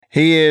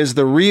He is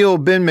the real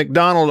Ben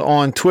McDonald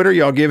on Twitter.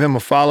 Y'all give him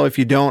a follow if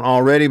you don't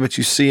already, but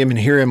you see him and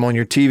hear him on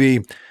your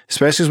TV,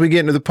 especially as we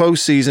get into the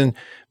postseason.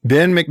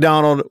 Ben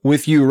McDonald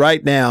with you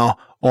right now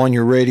on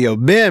your radio.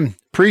 Ben,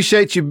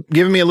 appreciate you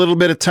giving me a little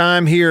bit of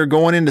time here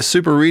going into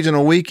Super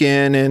Regional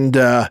Weekend, and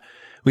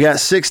we got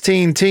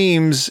 16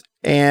 teams,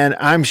 and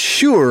I'm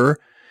sure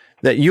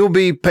that you'll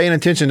be paying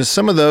attention to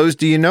some of those.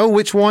 Do you know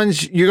which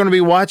ones you're going to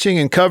be watching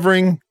and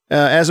covering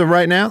as of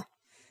right now?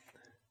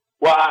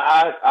 Well,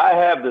 I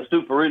have the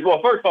Super Regional.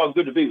 Well, first of all,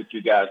 good to be with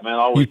you guys, man.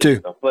 Always You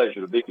too. A pleasure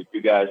to be with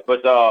you guys.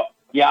 But,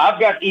 yeah, I've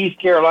got East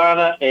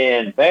Carolina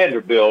and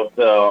Vanderbilt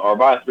are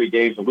my 3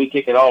 games, and we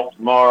kick it off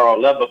tomorrow,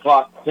 11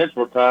 o'clock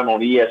Central Time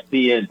on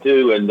ESPN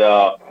 2. And,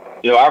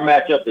 you know, our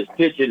matchup is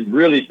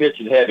really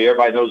pitching heavy.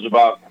 Everybody knows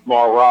about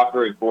Kumar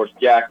Rocker and, of course,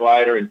 Jack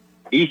Leiter. And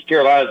East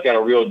Carolina's got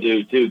a real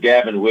dude, too.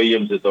 Gavin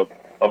Williams is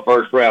a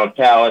first-round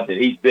talent, and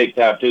he's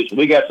big-time, too. So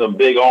we got some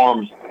big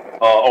arms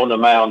on the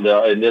mound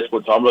in this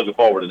one, so I'm looking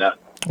forward to that.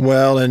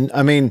 Well, and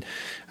I mean,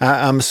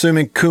 I'm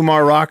assuming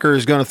Kumar Rocker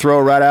is going to throw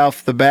right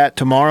off the bat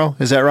tomorrow.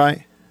 Is that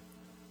right?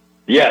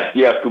 Yes.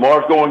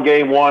 Kumar's going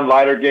game 1,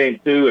 Leiter game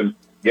 2, and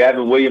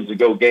Gavin Williams will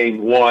go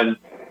game 1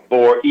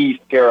 for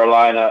East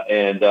Carolina.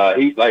 And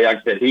he, like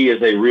I said, he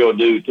is a real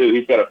dude, too.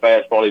 He's got a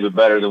fastball even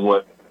better than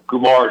what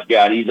Kumar's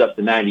got. He's up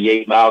to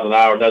 98 miles an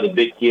hour, another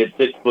big kid,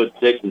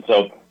 6'6", and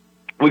so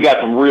we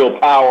got some real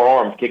power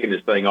arms kicking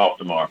this thing off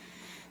tomorrow.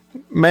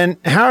 Man,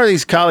 how are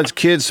these college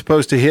kids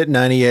supposed to hit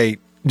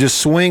 98? Just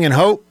swing and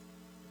hope?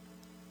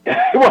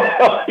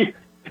 Well,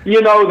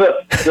 you know,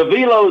 the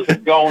velos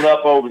have gone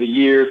up over the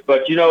years,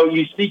 but, you know,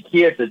 you see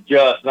kids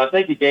adjust, and I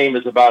think the game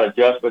is about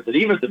adjustments. And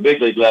even at the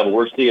big league level,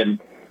 we're seeing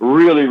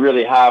really,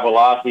 really high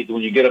velocities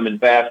when you get them in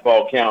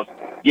fastball counts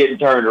getting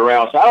turned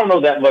around. So I don't know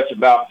that much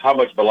about how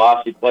much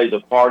velocity plays a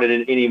part in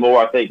it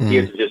anymore. I think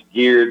kids are just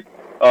geared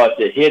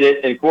to hit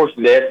it. And, of course,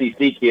 the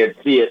SEC kids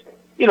see it.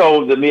 You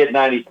know, the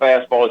mid-90s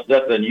fastball, it's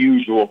nothing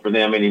unusual for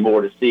them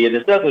anymore to see. And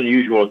it's nothing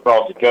unusual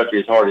across the country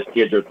as hard as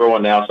kids are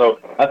throwing now. So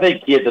I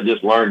think kids have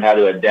just learned how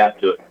to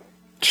adapt to it.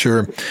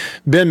 Sure.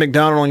 Ben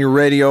McDonald on your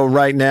radio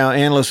right now,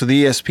 analyst with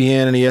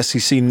ESPN and the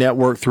SEC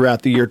network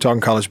throughout the year, talking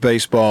college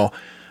baseball.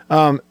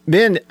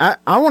 Ben, I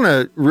want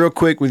to real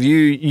quick with you.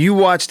 You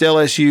watched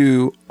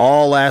LSU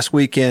all last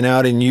weekend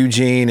out in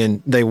Eugene,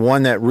 and they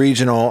won that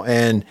regional.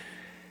 And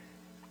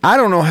I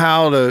don't know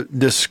how to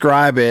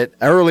describe it.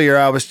 Earlier,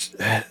 I was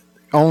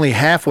only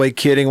halfway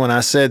kidding when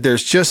I said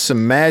there's just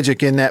some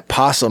magic in that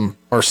possum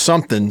or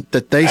something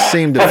that they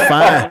seem to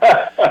find.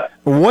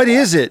 What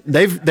is it?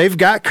 They've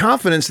got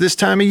confidence this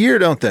time of year,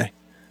 don't they?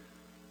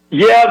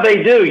 Yeah,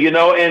 they do, you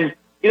know, and,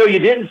 you know, you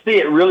didn't see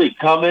it really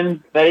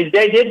coming. They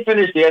did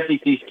finish the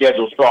SEC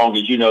schedule strong,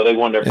 as you know. They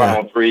won their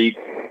final 3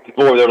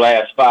 for their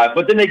last 5.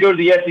 But then they go to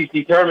the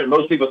SEC tournament.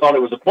 Most people thought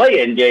it was a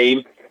play-in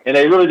game, and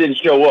they really didn't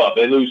show up.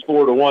 They lose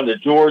 4-1 to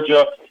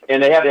Georgia,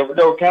 and they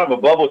were kind of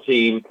a bubble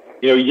team.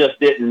 You know, you just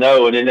didn't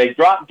know. And then they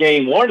dropped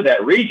game 1 of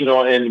that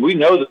regional, and we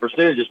know the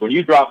percentages when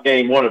you drop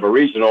game 1 of a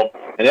regional,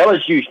 and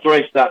LSU's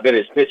strength's not been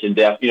its pitching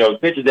depth. You know,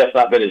 pitching depth's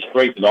not been its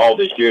strength at all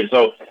this year. And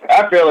so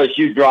after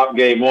LSU dropped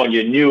game 1,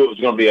 you knew it was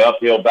going to be an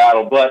uphill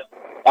battle. But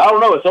I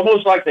don't know. It's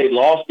almost like they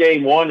lost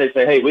game 1. They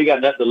say, hey, we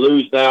got nothing to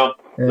lose now.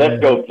 Let's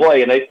go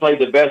play. And they played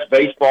the best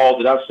baseball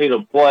that I've seen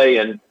them play.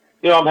 And,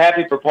 you know, I'm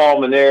happy for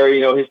Paul Maneri,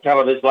 you know, his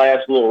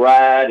last little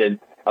ride. And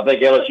I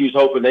think LSU's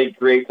hoping they can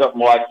create something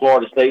like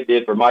Florida State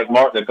did for Mike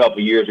Martin a couple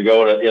of years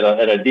ago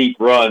in a deep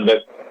run.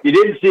 But you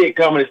didn't see it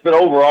coming. It's been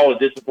overall a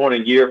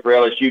disappointing year for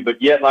LSU.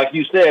 But yet, like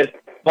you said,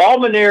 Paul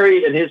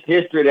Maneri and his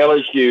history at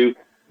LSU,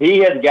 he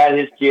has got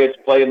his kids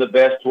playing the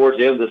best towards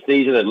the end of the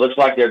season. It looks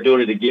like they're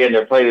doing it again.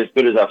 They're playing as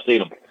good as I've seen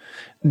them.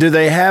 Do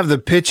they have the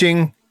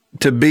pitching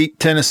to beat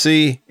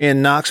Tennessee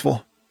in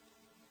Knoxville?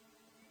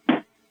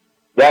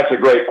 That's a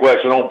great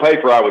question. On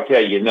paper, I would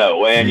tell you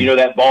no. And, you know,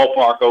 that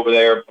ballpark over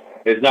there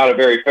is not a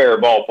very fair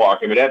ballpark.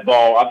 I mean, that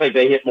ball, I think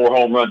they hit more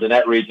home runs in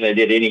that region than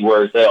they did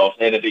anywhere else.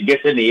 And if it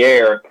gets in the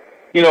air,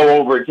 you know,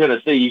 over in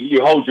Tennessee,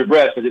 you hold your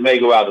breath because it may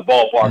go out of the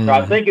ballpark. So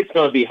I think it's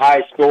going to be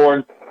high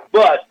scoring.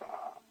 But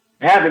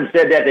having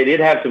said that, they did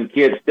have some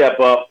kids step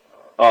up.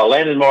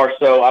 Landon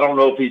Marceau, I don't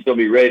know if he's going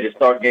to be ready to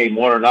start game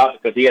 1 or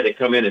not because he had to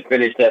come in and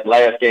finish that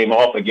last game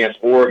off against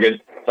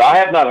Oregon. So I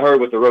have not heard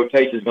what the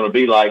rotation is going to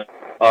be like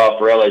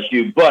for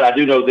LSU. But I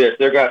do know this.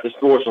 They're going to have to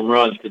score some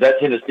runs because that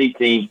Tennessee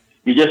team,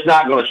 you're just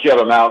not going to shut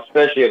them out,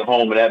 especially at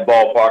home in that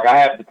ballpark. I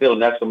have the feeling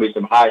that's going to be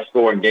some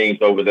high-scoring games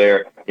over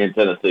there in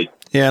Tennessee.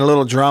 Yeah, and a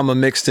little drama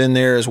mixed in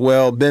there as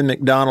well. Ben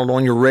McDonald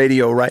on your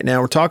radio right now.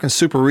 We're talking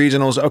Super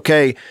Regionals.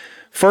 Okay,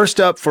 first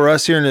up for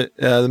us here in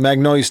the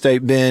Magnolia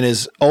State, Ben,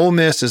 is Ole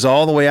Miss is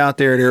all the way out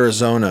there at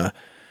Arizona.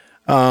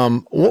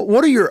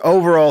 What are your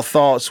overall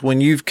thoughts when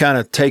you've kind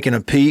of taken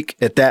a peek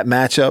at that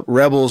matchup,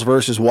 Rebels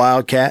versus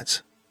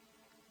Wildcats?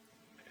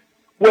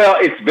 Well,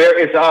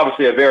 it's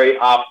obviously a very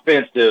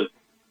offensive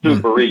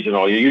Super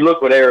Regional. You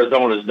look what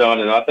Arizona's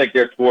done, and I think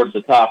they're towards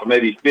the top, or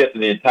maybe 5th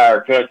in the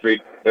entire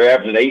country. They're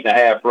averaging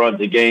 8.5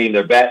 runs a game.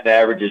 Their batting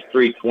average is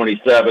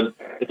 .327.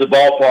 It's a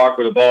ballpark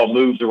where the ball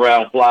moves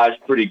around, flies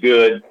pretty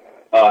good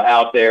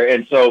out there.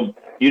 And so,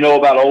 You know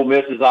about Ole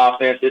Miss's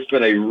offense. It's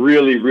been a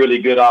really, really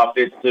good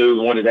offense, too,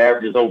 one that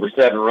averages over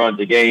 7 runs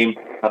a game.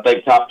 I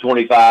think top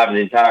 25 in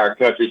the entire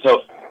country.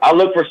 So I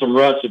look for some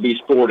runs to be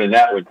scored in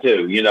that one,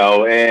 too, you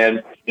know.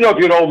 And, you know, if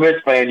you're an Ole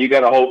Miss fan, you got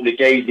to hope that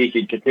KZ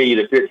can continue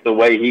to pitch the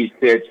way he's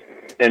pitched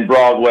in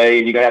Broadway.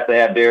 And you're going to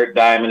have Derek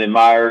Diamond and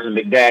Myers and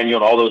McDaniel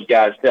and all those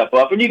guys step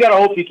up. And you got to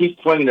hope you keep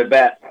swinging the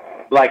bat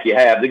like you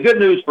have. The good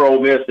news for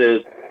Ole Miss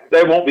is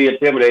they won't be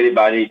intimidated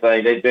by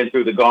anything. They've been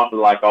through the gauntlet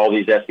like all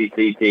these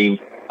SEC teams.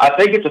 I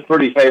think it's a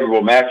pretty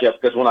favorable matchup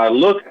because when I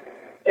look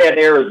at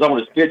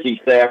Arizona's pitching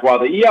staff, while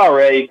the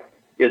ERA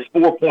is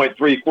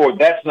 4.34,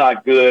 that's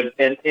not good.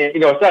 And you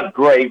know, it's not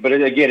great, but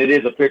again, it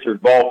is a pitcher's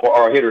ballpark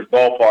or a hitter's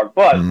ballpark.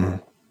 But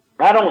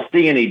I don't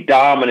see any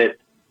dominant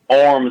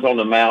arms on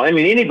the mound. I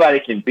mean,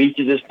 anybody can beat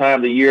you this time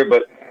of the year,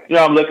 but, you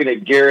know, I'm looking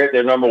at Garrett,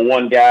 their number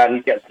 1 guy.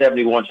 He's got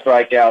 71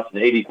 strikeouts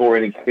and 84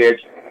 innings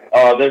pitched.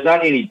 There's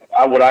not any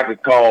what I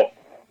could call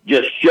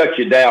just shut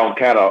you down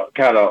kind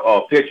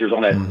of pitchers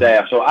on that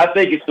staff. So I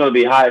think it's going to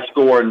be high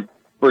scoring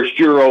for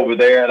sure over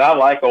there. And I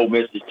like Ole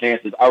Miss's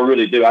chances. I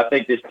really do. I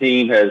think this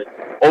team has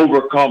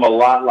overcome a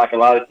lot, like a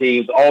lot of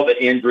teams, all the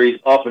injuries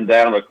up and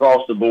down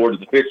across the board to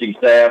the pitching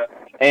staff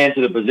and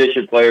to the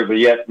position players. But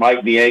yet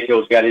Mike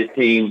Bianco's got his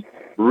team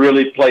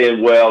really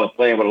playing well and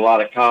playing with a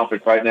lot of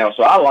confidence right now.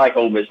 So I like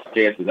Ole Miss's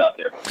chances out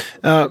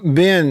there.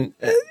 Ben,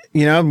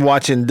 you know, I'm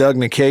watching Doug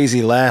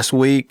Nikhazy last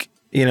week.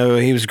 You know,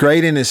 he was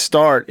great in his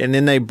start, and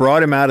then they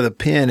brought him out of the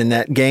pen in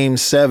that Game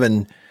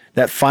 7,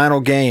 that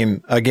final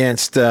game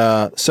against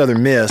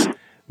Southern Miss.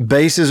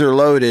 Bases are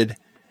loaded,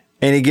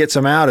 and he gets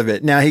them out of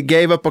it. Now, he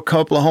gave up a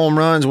couple of home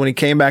runs when he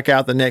came back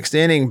out the next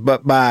inning,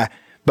 but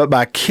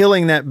by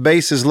killing that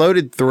bases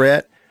loaded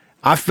threat,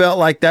 I felt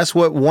like that's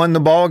what won the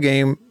ball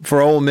game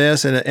for Ole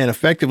Miss and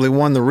effectively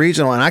won the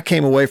regional. And I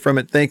came away from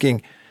it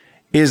thinking,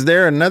 is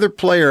there another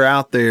player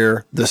out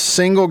there, the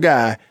single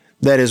guy,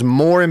 that is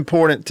more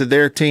important to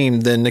their team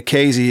than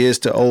Nikhazy is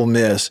to Ole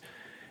Miss?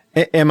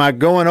 Am I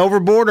going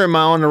overboard or am I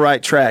on the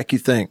right track, you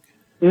think?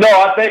 No,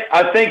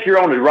 I think you're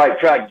on the right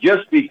track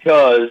just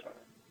because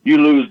you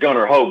lose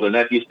Gunnar Hoagland. Now,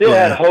 if you still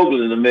had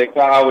Hoagland in the mix,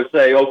 I would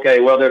say,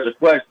 okay, well, there's a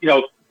question.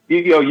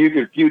 You can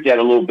refute that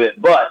a little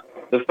bit. But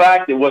the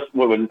fact that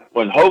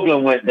when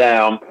Hoagland went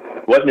down,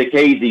 what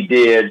Nikhazy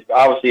did,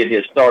 obviously at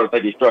his start, I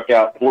think he struck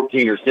out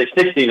 14 or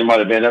 16 it might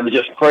have been. That was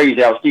just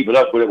crazy. I was keeping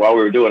up with it while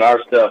we were doing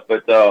our stuff.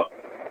 But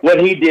what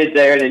he did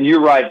there, and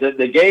you're right,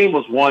 the game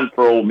was won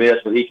for Ole Miss,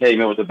 but he came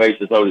in with the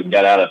bases loaded and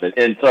got out of it.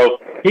 And so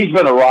he's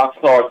been a rock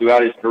star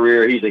throughout his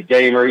career. He's a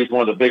gamer. He's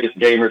one of the biggest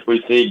gamers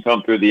we've seen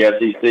come through the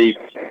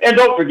SEC. And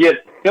don't forget,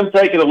 him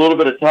taking a little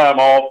bit of time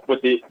off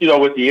with the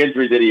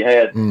injury that he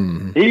had.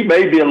 He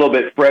may be a little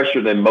bit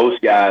fresher than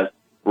most guys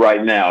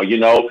right now,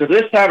 because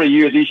this time of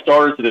year, these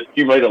starters that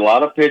accumulate a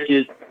lot of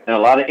pitches and a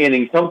lot of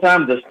innings,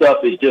 sometimes the stuff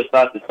is just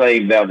not the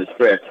same down the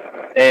stretch.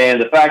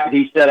 And the fact that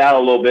he set out a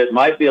little bit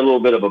might be a little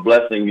bit of a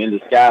blessing in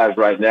disguise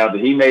right now, but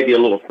he may be a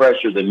little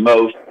fresher than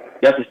most.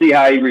 You have to see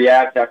how he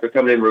reacts after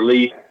coming in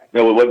relief,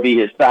 it would be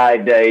his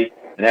side day,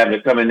 and having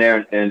to come in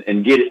there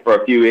and get it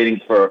for a few innings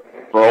for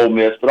Ole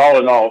Miss. But all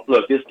in all,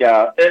 look, this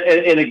guy,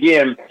 and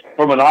again,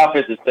 from an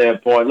offensive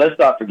standpoint, let's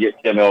not forget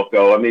Tim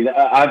Elko. I mean,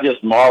 I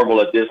just marvel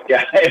at this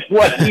guy and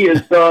what he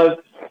has done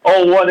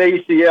on one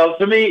ACL.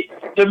 To me,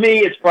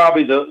 it's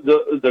probably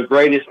the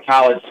greatest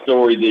college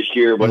story this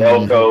year with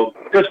Elko.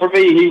 Because for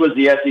me, he was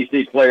the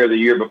SEC player of the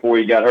year before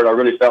he got hurt. I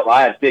really felt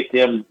I had picked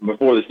him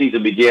before the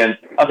season began.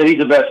 I said he's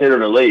the best hitter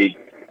in the league.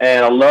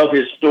 And I love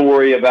his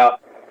story about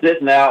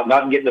sitting out,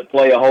 not getting to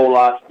play a whole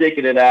lot,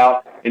 sticking it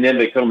out, and then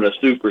becoming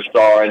a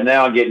superstar. And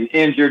now getting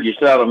injured, you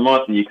sit out a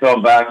month and you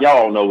come back.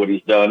 Y'all don't know what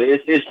he's done.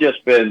 It's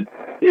just been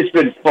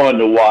fun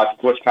to watch.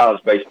 It's what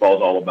college baseball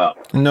is all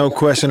about. No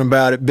question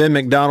about it. Ben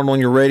McDonald on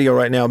your radio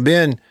right now.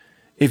 Ben,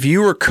 if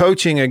you were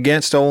coaching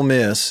against Ole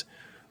Miss,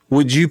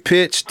 would you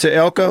pitch to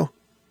Elko?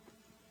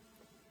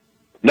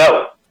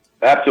 No,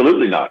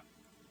 absolutely not.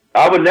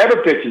 I would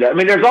never pitch to that. I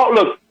mean,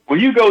 look, when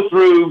you go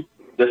through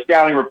the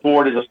scouting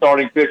report as a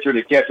starting pitcher and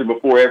a catcher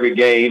before every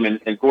game, and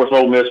of course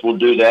Ole Miss will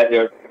do that.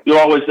 You'll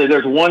always say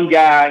there's one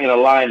guy in a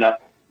lineup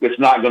that's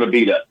not going to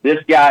beat us. This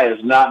guy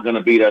is not going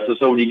to beat us.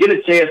 So when you get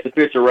a chance to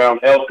pitch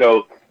around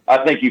Elko,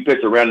 I think you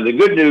pitch around. And the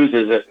good news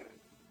is that,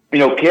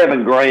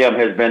 Kevin Graham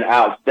has been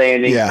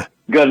outstanding. Yeah.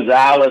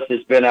 Gonzalez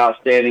has been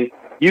outstanding.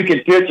 You can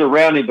pitch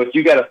around him, but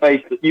you got to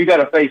face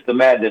the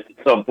madness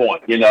at some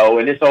point,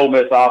 And this Ole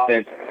Miss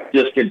offense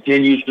just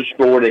continues to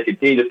score. They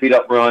continue to feed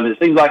up runs.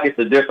 It seems like it's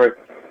a different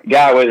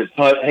guy, whether it's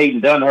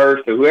Hayden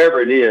Dunhurst or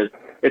whoever it is.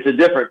 It's a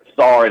different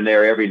star in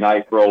there every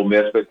night for Ole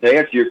Miss. But to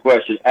answer your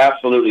question,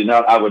 absolutely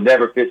not. I would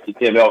never pitch to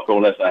Tim Elko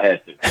unless I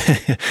had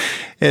to.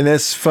 And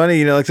that's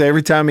funny, like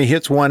every time he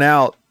hits one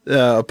out,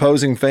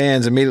 opposing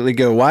fans immediately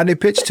go, why did he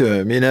pitch to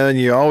him? And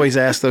you always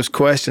ask those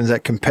questions.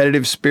 That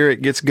competitive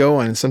spirit gets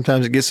going, and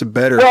sometimes it gets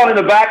better. Well, in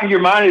the back of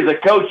your mind as a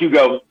coach, you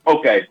go,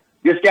 okay,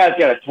 this guy's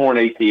got a torn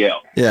ACL.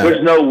 Yeah.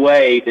 There's no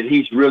way that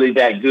he's really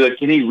that good.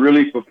 Can he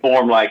really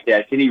perform like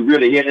that? Can he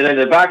really hit? And in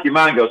the back of your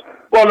mind goes,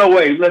 well, no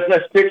way. Let's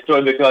pitch to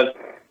him because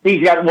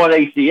he's got one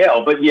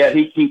ACL, but yet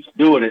he keeps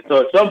doing it.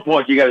 So at some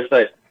point you got to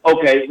say,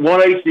 okay,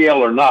 one ACL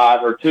or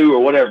not, or two or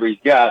whatever he's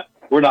got,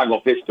 we're not going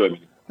to pitch to him.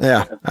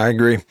 Yeah, I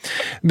agree.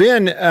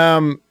 Ben,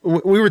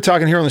 we were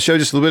talking here on the show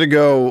just a little bit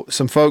ago.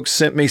 Some folks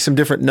sent me some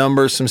different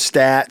numbers, some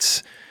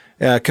stats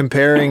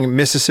comparing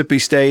Mississippi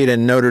State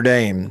and Notre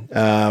Dame.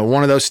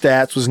 One of those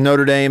stats was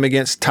Notre Dame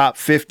against top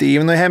 50.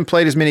 Even though they haven't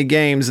played as many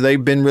games,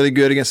 they've been really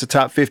good against the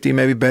top 50,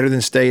 maybe better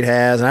than State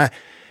has. And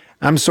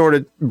I'm sort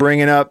of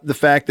bringing up the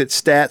fact that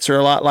stats are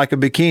a lot like a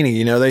bikini.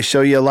 You know, they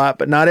show you a lot,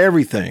 but not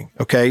everything.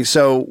 Okay,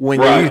 so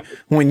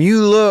when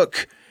you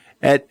look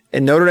at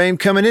Notre Dame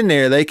coming in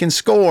there, they can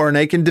score and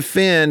they can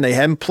defend. They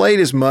haven't played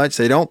as much.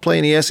 They don't play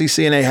in the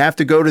SEC, and they have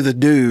to go to the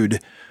dude.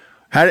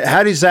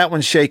 How does that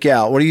one shake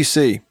out? What do you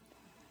see?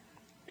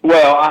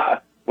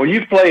 Well, when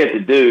you play at the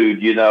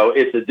dude, you know,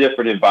 it's a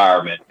different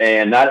environment,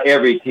 and not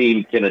every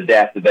team can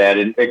adapt to that.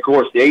 And, of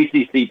course, the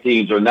ACC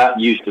teams are not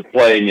used to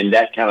playing in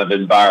that kind of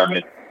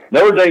environment.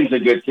 Notre Dame's a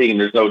good team,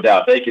 there's no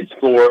doubt. They can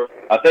score.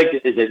 I think,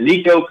 is it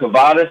Nico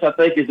Cavadas, I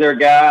think, is their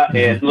guy? Mm-hmm.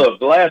 And, look,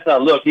 the last I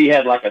looked, he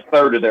had like a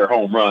third of their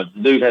home runs.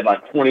 The dude had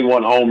like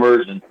 21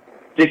 homers and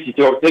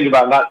 62. Think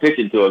about not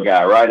pitching to a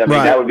guy, right? I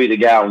mean, that would be the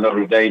guy on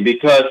Notre Dame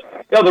because,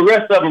 you know, the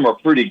rest of them are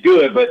pretty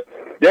good, but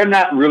they're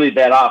not really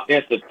that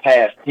offensive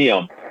past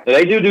him. So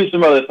they do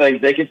some other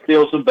things. They can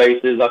steal some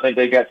bases. I think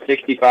they got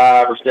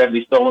 65 or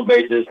 70 stolen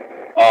bases.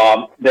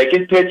 They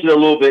can pitch it a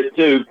little bit,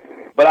 too.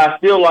 But I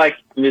still like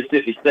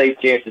Mississippi State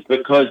chances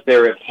because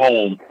they're at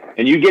home.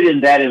 And you get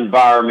in that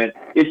environment,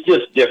 it's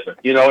just different.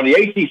 You know, and the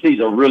ACC is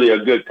really a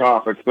good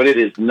conference, but it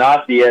is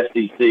not the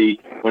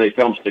SEC when it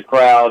comes to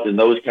crowds and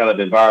those kind of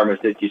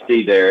environments that you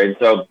see there. And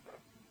so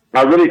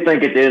I really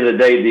think at the end of the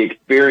day, the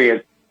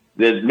experience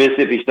that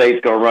Mississippi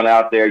State's going to run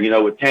out there, you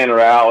know, with Tanner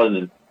Allen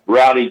and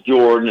Rowdy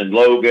Jordan and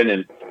Logan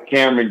and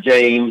Cameron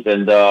James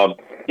and,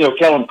 you know,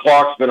 Kellen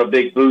Clark's been a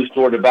big boost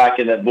toward the back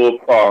in that bull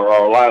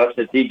or lineup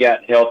since he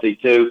got healthy,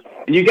 too.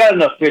 And you got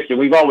enough pitching.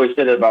 We've always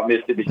said it about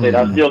Mississippi State.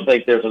 I still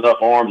think there's enough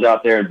arms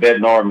out there in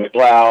Bednar and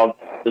McLeod,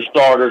 the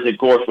starters. Of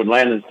course, when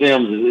Landon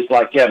Sims is, it's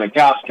like Kevin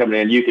Cops coming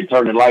in, you can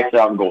turn the lights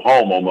out and go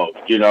home almost,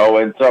 you know.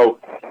 And so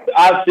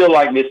I still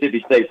like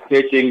Mississippi State's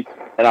pitching,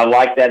 and I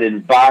like that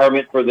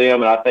environment for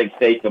them, and I think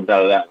State comes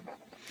out of that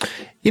one.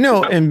 You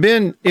know, and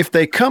Ben, if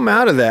they come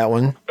out of that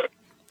one,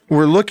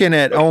 we're looking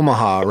at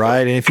Omaha,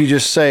 right? And if you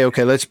just say,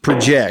 okay, let's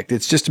project,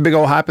 it's just a big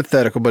old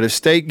hypothetical, but if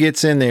State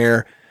gets in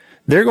there,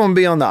 they're going to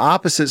be on the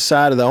opposite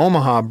side of the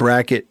Omaha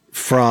bracket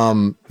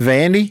from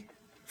Vandy,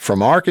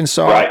 from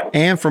Arkansas,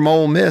 and from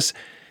Ole Miss.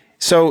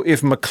 So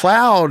if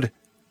McLeod,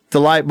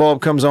 the light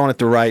bulb comes on at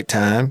the right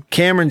time,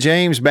 Cameron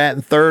James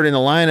batting third in the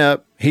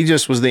lineup, he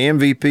just was the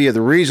MVP of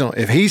the regional.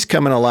 If he's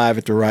coming alive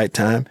at the right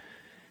time,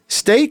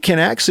 State can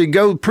actually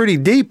go pretty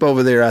deep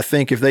over there, I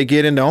think, if they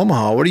get into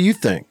Omaha. What do you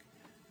think?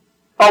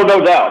 Oh,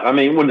 no doubt. I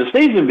mean, when the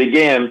season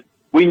began,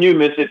 we knew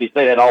Mississippi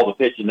State had all the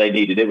pitching they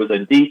needed. It was a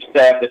deep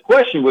staff. The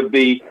question would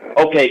be,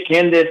 okay,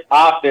 can this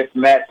offense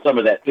match some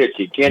of that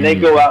pitching? Can they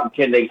go out and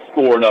can they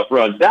score enough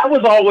runs? That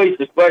was always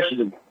the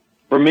question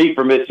for me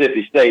for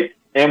Mississippi State.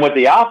 And with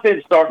the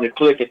offense starting to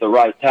click at the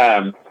right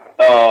time,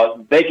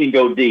 they can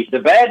go deep. The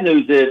bad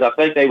news is I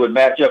think they would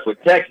match up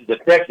with Texas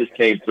if Texas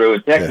came through.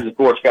 And Texas, of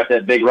course, got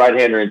that big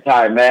right-hander in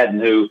Ty Madden,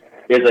 who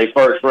is a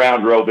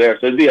first-rounder over there.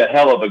 So it'd be a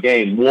hell of a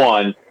game,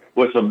 one,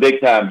 with some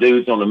big-time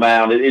dudes on the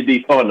mound. It'd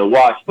be fun to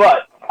watch.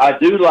 But I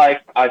do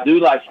like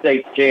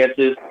State's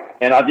chances,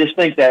 and I just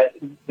think that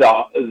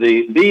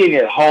the being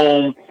at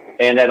home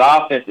and that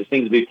offense that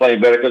seems to be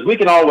playing better, because we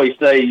can always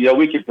say, you know,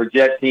 we can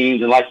project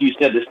teams, and like you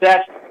said, the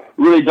stats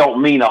really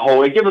don't mean a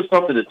whole. They give us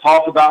something to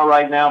talk about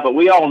right now, but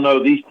we all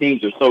know these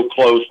teams are so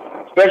close,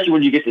 especially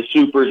when you get to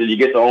Supers and you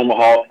get to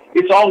Omaha.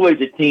 It's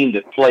always a team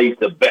that plays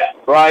the best,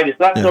 right? It's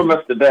not so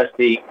much the best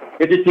team.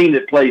 It's a team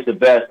that plays the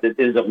best that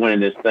ends up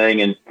winning this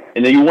thing, and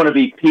then you want to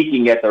be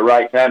peaking at the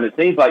right time. It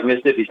seems like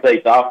Mississippi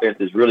State's offense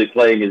is really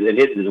playing and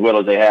hitting as well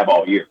as they have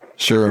all year.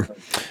 Sure.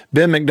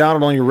 Ben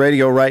McDonald on your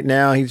radio right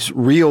now. He's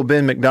real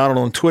Ben McDonald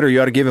on Twitter.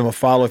 You ought to give him a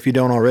follow if you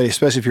don't already,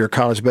 especially if you're a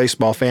college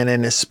baseball fan,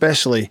 and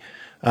especially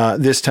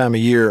this time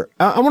of year.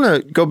 I want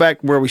to go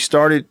back where we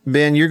started.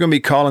 Ben, you're going to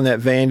be calling that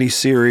Vandy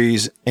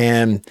series,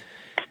 and,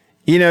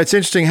 you know, it's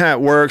interesting how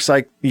it works.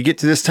 Like, you get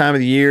to this time of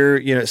the year,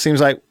 you know, it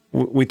seems like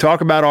we talk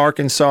about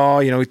Arkansas,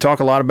 you know, we talk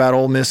a lot about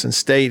Ole Miss and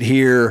State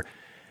here.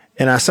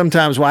 And I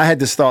had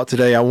this thought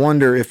today, I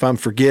wonder if I'm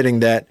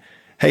forgetting that,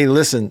 hey,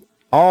 listen,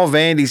 all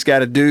Vandy's got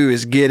to do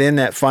is get in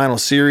that final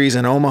series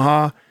in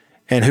Omaha,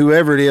 and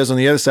whoever it is on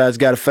the other side's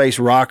got to face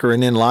Rocker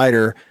and then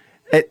Leiter.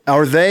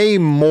 Are they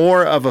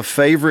more of a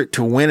favorite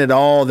to win it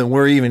all than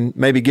we're even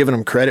maybe giving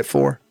them credit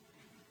for?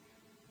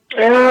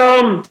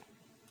 I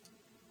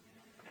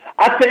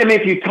mean,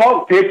 if you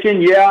talk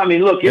pitching, yeah. I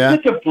mean, look,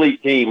 it's a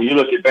complete team when you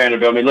look at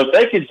Vanderbilt. I mean, look,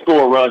 they can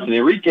score runs, and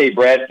Enrique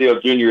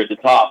Bradfield Jr. at the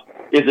top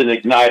is an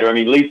igniter. I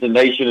mean, leads the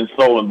nation in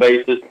stolen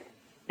bases,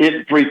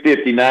 hit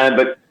 359,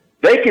 but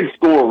they can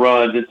score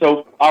runs. And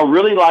so I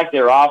really like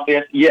their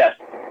offense, yes.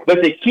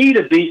 But the key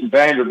to beating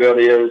Vanderbilt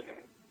is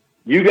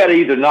you got to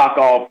either knock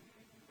off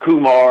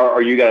Kumar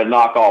or you got to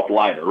knock off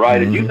Leiter,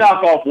 right? If you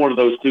knock off one of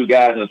those two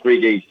guys in a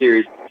 3-game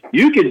series,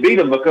 you can beat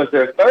them because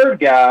their third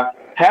guy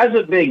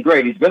hasn't been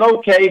great. He's been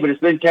okay, but it's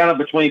been kind of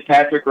between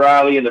Patrick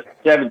Riley and the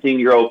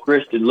 17-year-old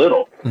Christian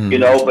Little, you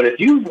know. But if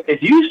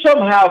you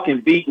somehow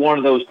can beat one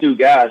of those two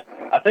guys,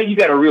 I think you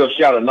got a real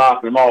shot of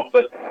knocking them off.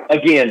 But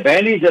again,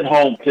 Vandy's at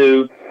home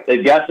too.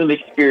 They've got some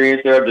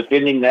experience. They're a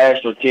defending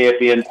national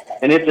champion,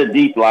 and it's a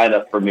deep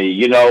lineup for me,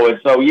 you know. And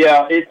so,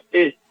 yeah,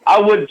 I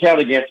wouldn't count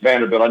against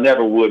Vanderbilt. I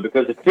never would,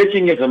 because if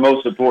pitching is the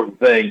most important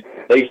thing,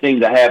 they seem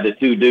to have the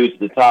two dudes at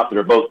the top that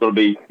are both going to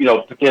be, you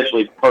know,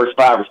 potentially first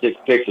 5 or 6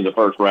 picks in the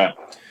first round.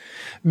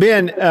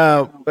 Ben,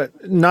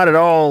 not at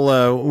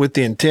all with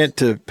the intent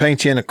to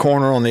paint you in a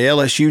corner on the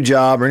LSU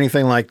job or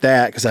anything like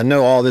that, because I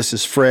know all this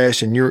is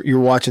fresh and you're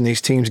watching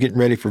these teams getting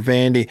ready for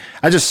Vandy.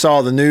 I just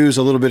saw the news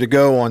a little bit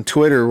ago on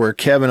Twitter where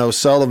Kevin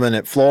O'Sullivan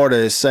at Florida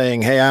is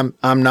saying, "Hey,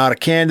 I'm not a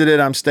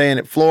candidate. I'm staying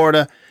at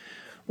Florida."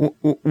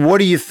 What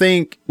do you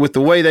think with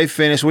the way they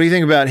finished? What do you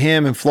think about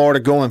him in Florida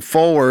going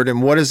forward,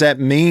 and what does that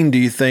mean, do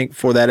you think,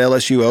 for that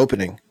LSU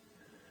opening?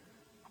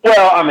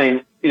 Well, I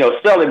mean, you know,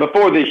 Sully,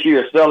 before this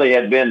year, Sully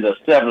had been to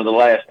 7 of the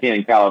last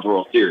 10 College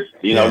World Series.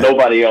 You know,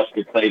 nobody else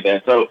could say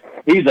that. So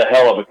he's a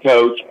hell of a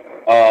coach.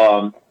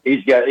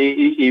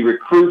 He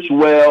recruits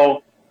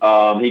well.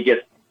 He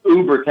gets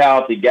uber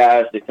talented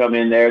guys to come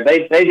in there.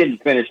 They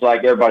didn't finish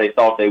like everybody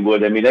thought they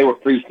would. I mean, they were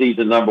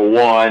preseason number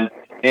 1,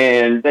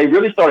 and they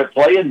really started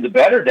playing the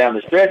better down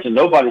the stretch, and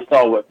nobody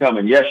saw what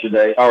coming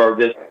yesterday or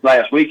this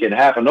last weekend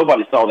happened.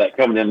 Nobody saw that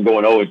coming in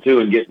going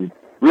 0-2 and getting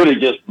really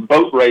just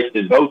boat raced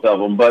in both of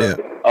them. But at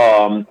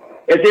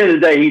the end of the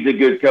day, he's a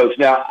good coach.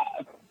 Now,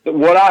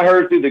 what I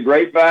heard through the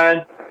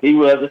grapevine, he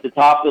was at the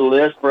top of the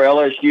list for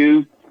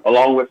LSU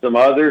along with some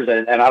others.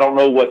 And I don't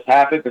know what's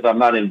happened because I'm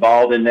not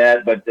involved in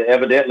that. But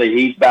evidently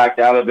he's backed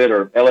out of it,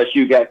 or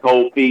LSU got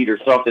cold feet or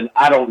something.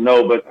 I don't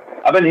know. But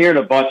I've been hearing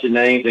a bunch of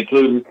names,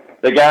 including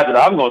the guy that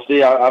I'm going to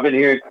see. I've been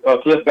hearing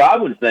Cliff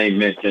Godwin's name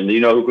mentioned,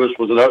 you know, who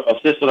was an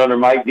assistant under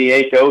Mike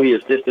Bianco. He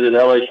assisted at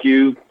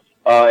LSU,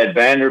 at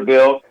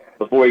Vanderbilt,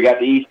 before he got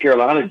the East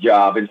Carolina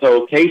job. And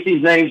so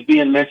Casey's name's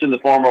being mentioned, the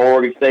former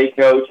Oregon State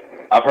coach.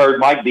 I've heard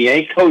Mike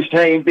Bianco's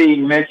name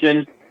being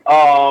mentioned.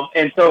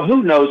 And so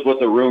who knows what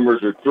the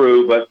rumors are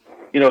true. But,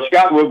 you know,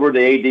 Scott Woodward,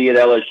 the AD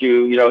at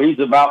LSU, you know, he's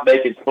about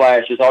making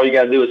splashes. All you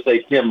got to do is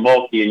say Tim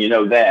Mulkey, and you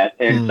know that.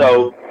 And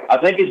so I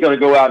think he's going to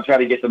go out and try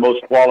to get the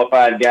most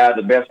qualified guy,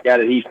 the best guy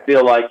that he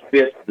feel like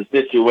fits the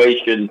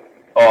situation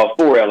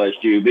for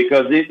LSU,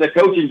 because the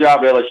coaching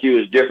job at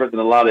LSU is different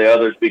than a lot of the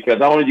others, because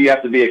not only do you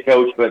have to be a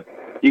coach, but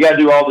you got to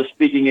do all the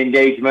speaking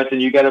engagements, and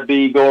you got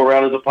to go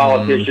around as a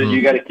politician.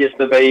 You got to kiss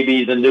the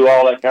babies and do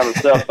all that kind of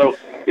stuff. So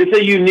it's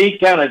a unique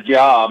kind of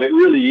job. It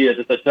really is.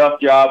 It's a tough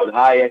job with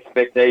high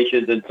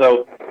expectations. And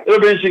so it'll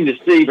be interesting to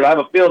see, but I have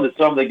a feeling that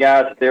some of the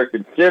guys that they're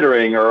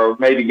considering are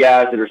maybe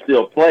guys that are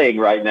still playing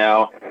right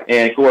now.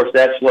 And of course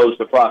that slows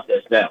the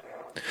process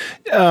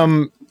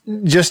down.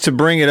 Just to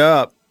bring it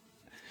up,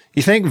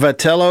 you think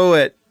Vitello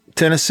at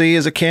Tennessee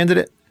is a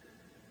candidate?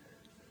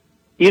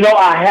 You know,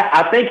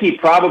 I think he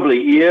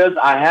probably is.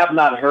 I have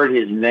not heard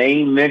his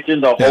name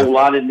mentioned a whole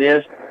lot in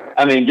this.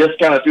 I mean, just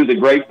kind of through the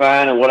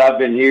grapevine and what I've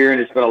been hearing,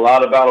 it's been a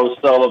lot about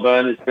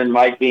O'Sullivan. It's been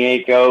Mike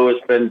Bianco.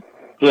 It's been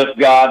Cliff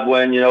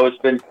Godwin. You know, it's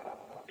been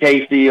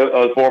Casey,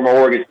 a former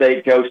Oregon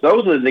State coach.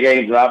 Those are the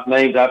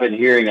names I've been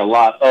hearing a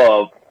lot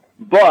of.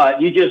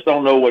 But you just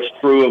don't know what's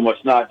true and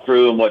what's not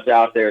true and what's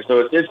out there. So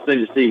it's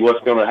interesting to see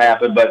what's going to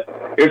happen. But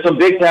there's some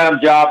big-time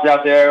jobs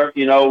out there.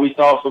 You know, we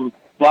saw some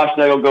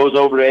Flossnagel goes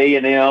over to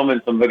A&M, and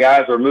some of the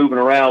guys are moving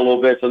around a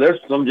little bit. So there's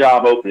some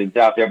job openings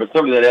out there. But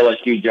certainly that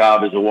LSU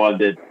job is the one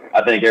that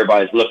I think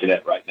everybody's looking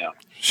at right now.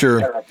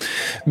 Sure.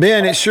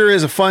 Ben, it sure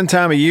is a fun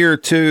time of year,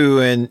 too.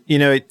 And, you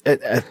know,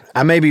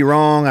 I may be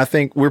wrong. I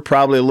think we're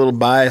probably a little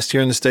biased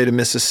here in the state of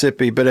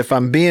Mississippi. But if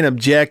I'm being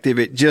objective,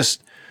 it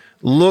just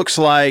looks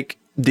like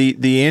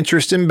the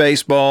interest in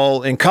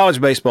baseball, in college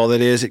baseball,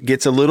 that is, it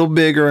gets a little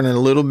bigger and a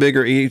little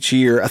bigger each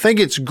year. I think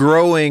it's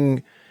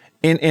growing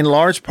in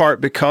large part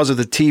because of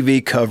the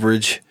TV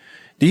coverage.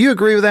 Do you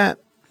agree with that?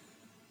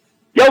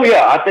 Oh,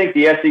 yeah. I think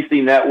the SEC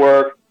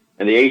network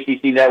and the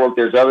ACC network,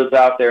 there's others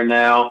out there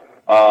now.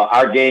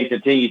 Our game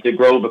continues to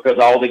grow because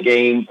all the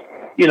games,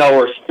 you know,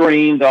 are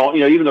streamed on,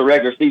 you know, even the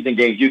regular season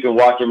games, you can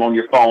watch them on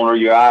your phone or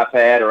your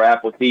iPad or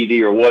Apple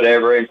TV or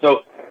whatever. And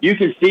so you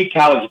can see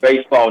college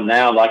baseball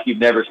now like you've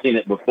never seen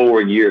it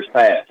before in years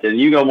past. And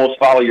you can almost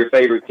follow your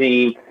favorite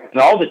team and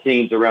all the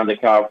teams around the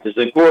conferences.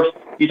 And of course,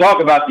 you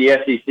talk about the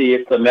SEC,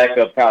 it's the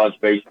mecca of college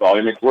baseball.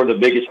 And it's where the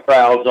biggest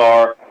crowds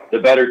are, the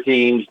better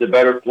teams, the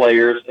better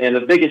players, and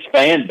the biggest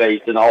fan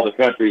base in all the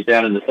countries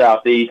down in the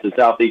Southeast, the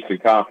Southeastern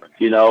Conference,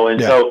 you know.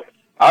 And so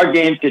our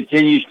game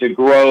continues to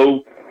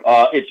grow.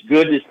 It's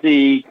good to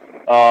see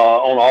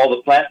on all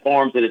the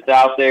platforms that it's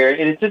out there.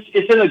 And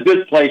it's in a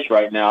good place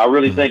right now. I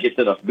really think it's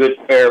in a good,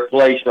 fair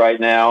place right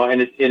now.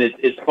 And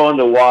it's fun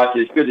to watch.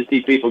 It's good to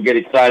see people get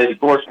excited. Of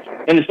course,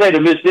 in the state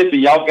of Mississippi,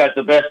 y'all got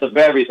the best of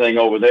everything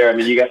over there. I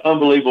mean, you got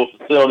unbelievable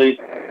facilities.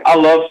 I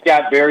love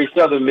Scott Berry.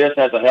 Southern Miss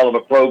has a hell of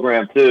a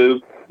program,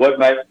 too. what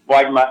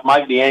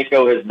Mike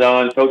Bianco has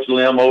done, Coach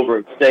Lim over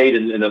at State,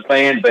 and the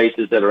fan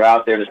bases that are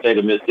out there in the state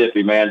of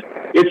Mississippi, man.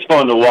 It's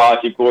fun to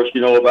watch. Of course,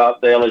 you know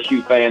about the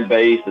LSU fan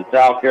base and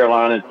South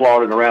Carolina and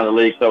Florida and around the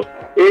league. So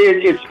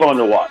it's fun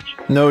to watch.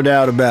 No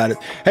doubt about it.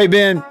 Hey,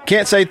 Ben,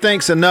 can't say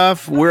thanks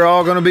enough. We're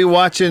all going to be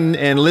watching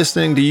and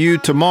listening to you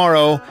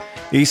tomorrow,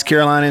 East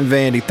Carolina and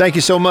Vandy. Thank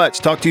you so much.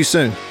 Talk to you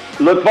soon.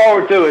 Look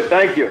forward to it.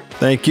 Thank you.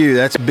 Thank you.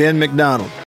 That's Ben McDonald.